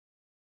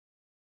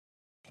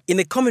In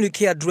a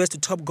communique addressed to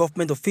top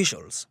government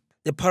officials,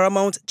 the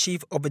Paramount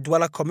chief of the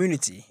Douala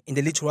community in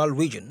the littoral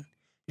region,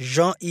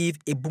 Jean-Yves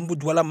Ebumbu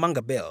Douala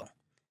Mangabel,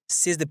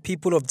 says the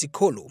people of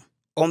Dikolo,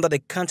 under the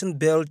Canton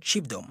Bell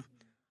chiefdom,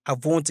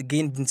 have once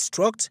again been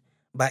struck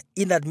by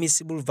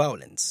inadmissible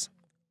violence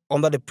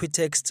under the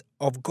pretext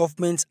of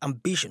government's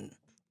ambition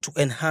to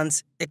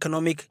enhance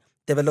economic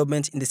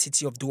development in the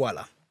city of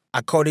Douala.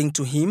 According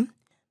to him,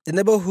 the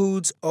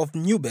neighborhoods of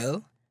New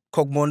Bell,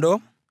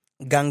 Kogmondo,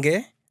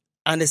 Gange,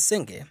 and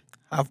Esenge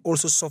have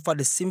also suffered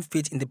the same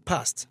fate in the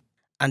past,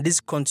 and this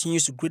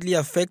continues to greatly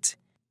affect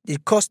the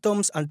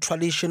customs and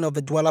tradition of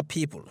the Douala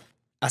people,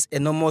 as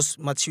enormous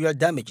material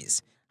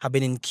damages have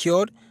been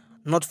incurred,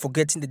 not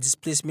forgetting the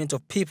displacement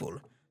of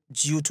people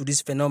due to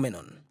this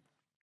phenomenon.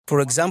 For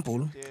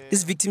example,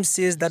 this victim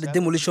says that the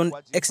demolition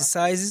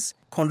exercises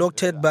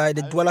conducted by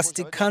the Douala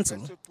City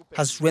Council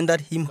has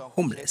rendered him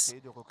homeless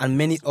and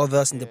many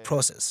others in the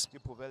process.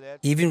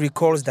 He even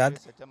recalls that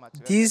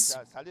this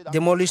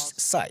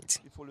demolished site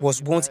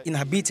was once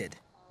inhabited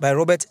by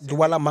Robert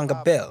Douala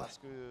Mangabel,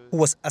 who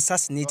was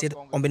assassinated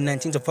on the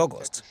 19th of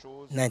August,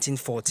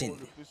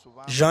 1914.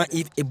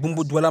 Jean-Yves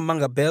Ebumbu Douala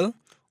Mangabel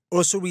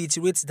also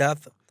reiterates that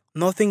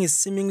nothing is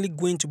seemingly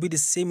going to be the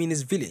same in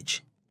his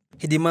village.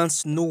 He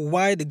demands to know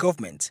why the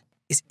government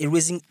is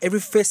erasing every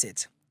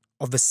facet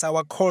of the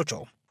Sawa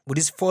culture with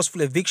its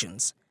forceful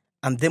evictions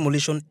and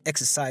demolition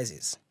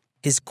exercises.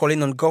 He's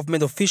calling on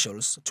government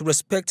officials to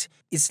respect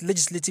its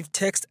legislative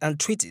text and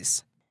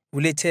treaties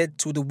related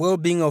to the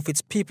well-being of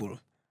its people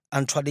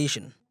and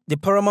tradition. The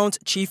Paramount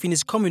chief in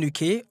his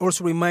communique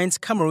also reminds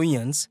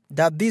Cameroonians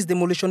that these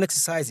demolition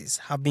exercises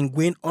have been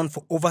going on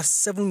for over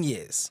 7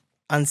 years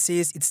and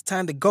says it's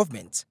time the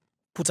government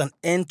put an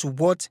end to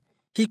what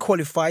he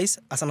qualifies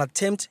as an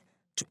attempt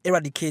to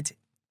eradicate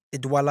the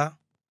Douala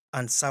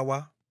and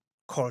Sawa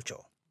culture.